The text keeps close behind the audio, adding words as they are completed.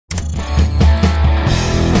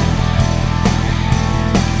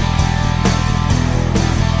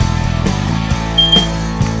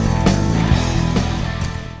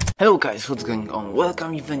Hello guys, what's going on?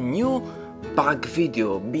 Welcome with a new BAC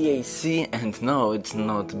video, BAC, and no, it's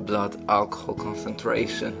not blood alcohol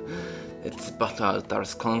concentration, it's Battle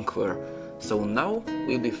Altar's Conquer. So now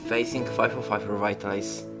we'll be facing 505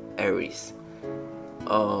 Revitalize Aries.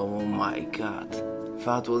 Oh my god,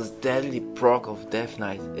 that was deadly proc of Death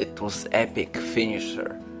Knight. It was epic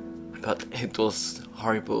finisher, but it was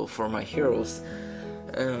horrible for my heroes.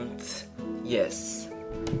 And yes,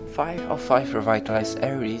 505 Revitalize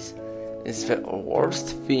Aries is the worst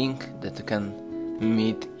thing that you can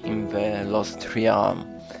meet in the Lost Realm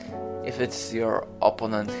if it's your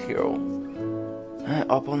opponent hero.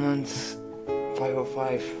 Opponents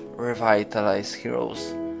 505 Revitalize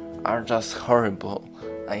heroes are just horrible.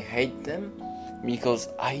 I hate them because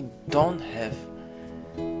I don't have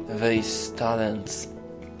these talents.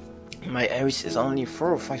 My Aries is only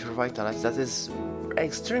 4 or 5 Revitalize, that is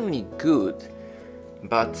extremely good,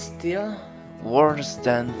 but still worse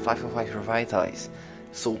than 505 Revitalize.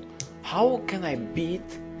 So how can I beat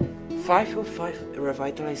 505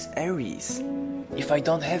 Revitalize Aries if I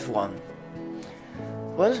don't have one?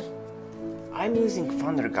 Well, I'm using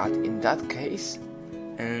Thunder God in that case,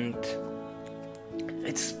 and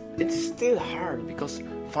it's still hard because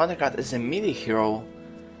Thunder God is a melee hero,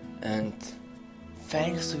 and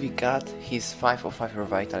thanks to the god he's 505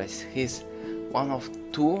 Revitalize. He's one of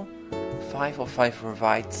 2 505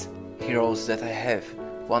 Revites heroes that I have.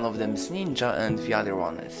 One of them is Ninja and the other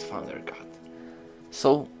one is Thunder God.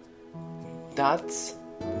 So that's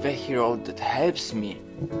the hero that helps me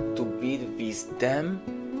to beat these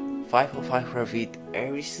damn 505 Revit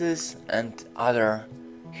Arieses and other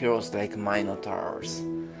heroes like Minotaurs.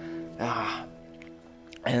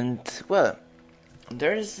 And well,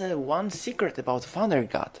 there is one secret about Thunder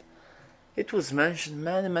God. It was mentioned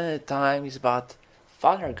many times, but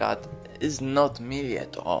Thunder God is not melee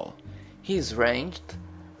at all. He is ranged,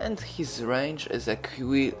 and his range is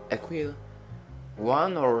equal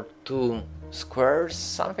 1 or 2 squares,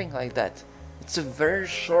 something like that. It's a very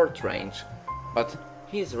short range, but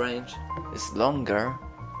his range is longer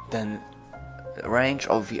than the range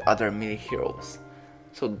of the other melee heroes.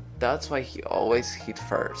 So that's why he always hit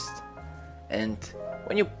first. And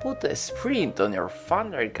when you put a sprint on your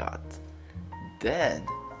Thunder God, then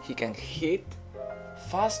he can hit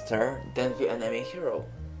faster than the enemy hero.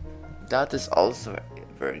 That is also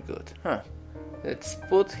very good.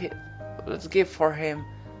 Let's give for him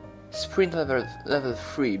sprint level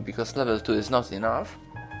 3, because level 2 is not enough.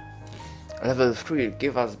 Level 3 will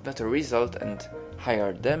give us better result and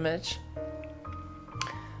higher damage.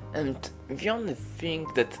 And the only thing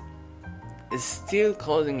that is still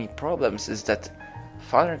causing me problems is that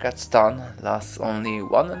Thunder God stun lasts only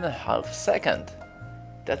 1.5 seconds.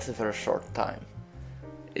 That's a very short time.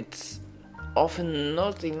 It's often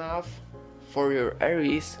not enough for your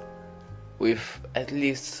Aries with at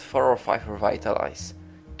least 4 or 5 Revitalize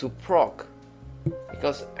to proc,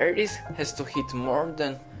 because Aries has to hit more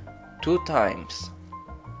than 2 times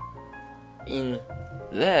in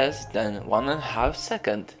less than 1.5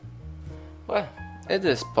 seconds. Well, it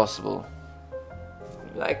is possible.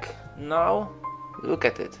 Like now, look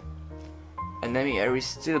at it. Enemy Aries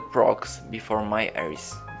still procs before my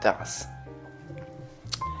Aries does.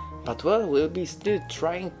 But well, we'll be still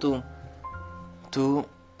trying to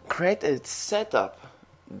create a setup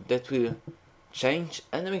that will change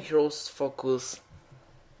enemy heroes' focus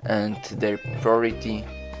and their priority,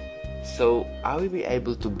 so I will be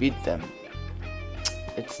able to beat them.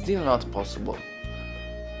 It's still not possible,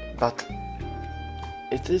 but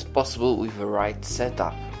it is possible with the right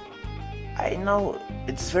setup. I know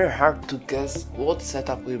it's very hard to guess what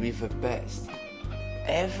setup will be the best.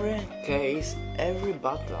 Every case, every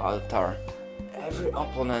battle altar, every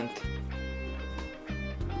opponent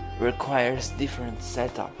requires different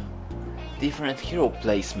setup, different hero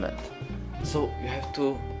placement. So you have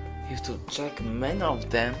to check many of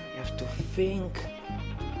them, you have to think,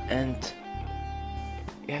 and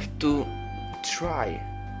you have to try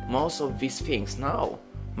most of these things. Now,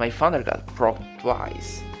 my Thunder God proc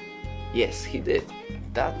twice. Yes, he did.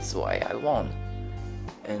 That's why I won.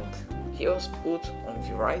 And he was put on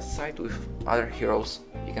the right side with other heroes,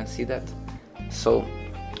 you can see that. So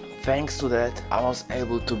thanks to that I was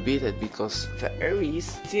able to beat it, because the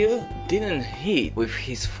Aries still didn't hit with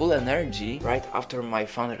his full energy right after my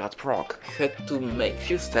Thunder God proc. I had to make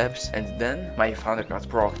few steps and then my Thunder God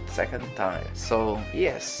proc second time. So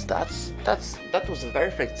yes, that was a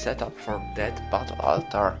perfect setup for that battle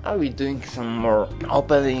altar. I'll be doing some more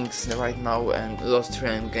openings right now and Lost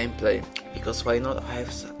Realm gameplay. because why not? I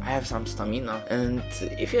have some stamina. And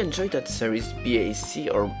if you enjoyed that series,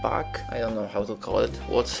 BAC or BAC, I don't know how to call it.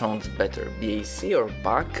 What sounds better, BAC or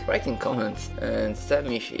BAC? Write in comments and tell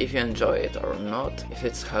me if you enjoy it or not, if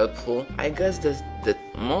it's helpful. I guess that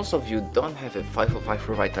most of you don't have a 505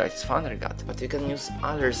 revitalized Thunder God, but you can use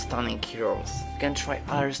other stunning heroes. You can try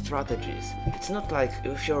other strategies. It's not like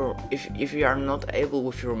if you are not able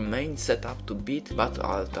with your main setup to beat Battle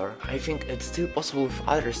Altar, I think it's still possible with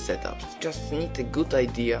other setups. You just need a good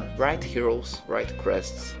idea, right heroes, right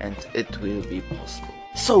crests, and it will be possible.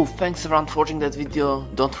 So, thanks everyone for watching that video.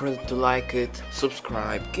 Don't forget to like it,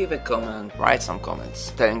 subscribe, give a comment, write some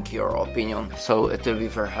comments, telling your opinion, so it will be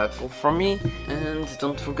very helpful for me. And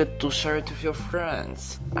don't forget to share it with your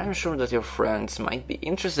friends. I'm sure that your friends might be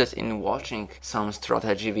interested in watching some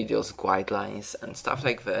strategy videos, guidelines and stuff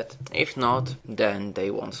like that. If not, then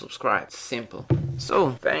they won't subscribe. It's simple.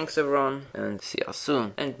 So, thanks everyone, and see you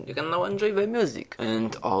soon. And you can now enjoy the music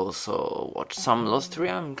and also watch some Lost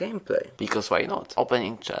Realm gameplay, because why not? Opening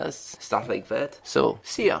chests, stuff like that. So,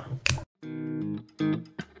 see ya!